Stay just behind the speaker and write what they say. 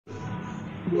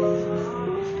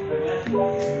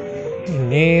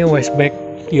Ini waistbag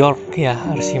Yorc ya,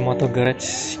 RC Moto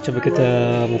Garage. Coba kita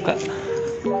buka.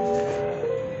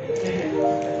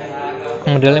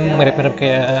 Modelnya mirip-mirip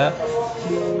kayak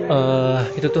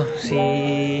itu tuh si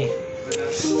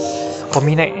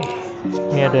Komine.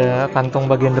 Ini ada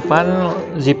kantong bagian depan,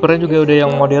 zippernya juga udah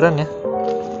yang modern ya,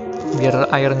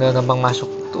 biar air nggak gampang masuk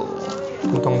tuh.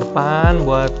 Kantong depan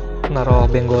buat naruh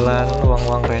benggolan,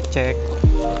 uang-uang recek.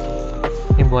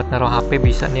 Ini buat naruh HP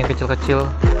bisa nih yang kecil-kecil,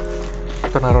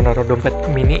 atau naruh dompet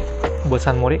mini buat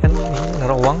Sanmori kan,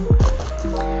 naruh uang.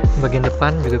 Bagian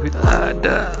depan juga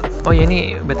ada. Oh ya,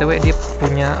 ini BTW dia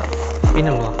punya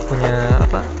ini loh, punya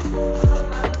apa,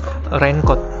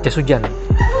 raincoat, jas hujan,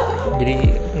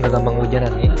 jadi nggak gampang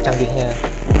hujanan nih, canggihnya.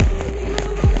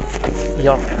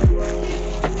 Yorc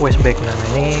waistbag. Nah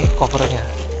ini covernya,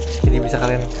 jadi bisa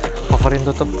kalian coverin,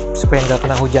 tutup supaya nggak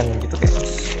kena hujan gitu, kayak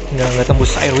nggak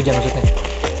tembus air hujan maksudnya.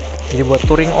 Jadi buat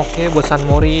touring oke, buat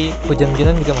Sanmori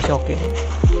hujan-hujanan juga masih oke.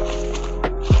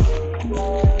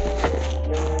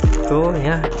 Tuh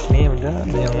ya, ini udah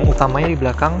yang utamanya di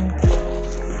belakang.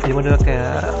 Jadi model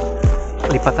kayak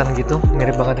lipatan gitu,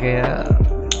 mirip banget kayak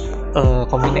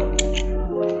Komine.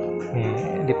 Nih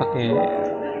dipakai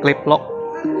clip lock.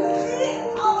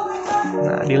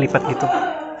 Nah dilipat gitu,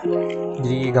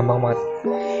 jadi gampang banget,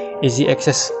 easy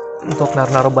access untuk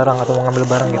naruh barang atau mau ngambil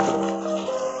barang gitu.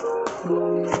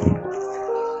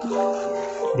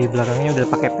 Di belakangnya udah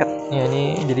pakai pad ya,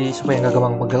 ini jadi supaya nggak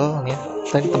gampang pegel nih.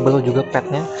 Dan tebel juga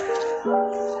padnya.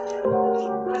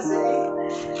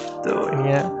 Tuh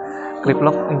ini ya, clip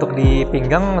lock untuk di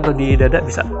pinggang atau di dada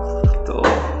bisa. Tuh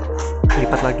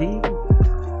lipat lagi,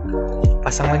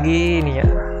 pasang lagi ini ya,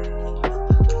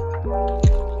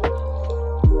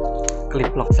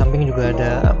 clip lock. Samping juga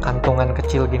ada kantongan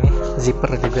kecil gini,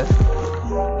 zipper juga.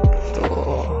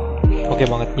 Tuh oke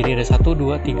banget. Jadi ada 1,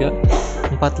 2, 3,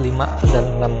 4, 5, dan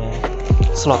 6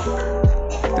 slot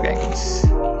itu guys.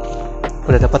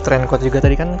 Udah dapat raincoat juga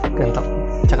tadi kan, ganteng,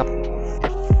 cakep.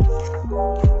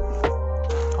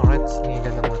 Alright, ini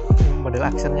ganteng banget. Model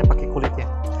aksennya pakai kulit ya,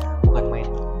 bukan main.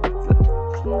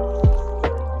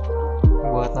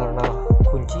 Buat naruh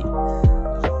kunci.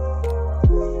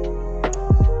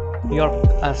 Yorc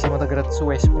RC Moto Garage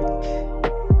waistbag.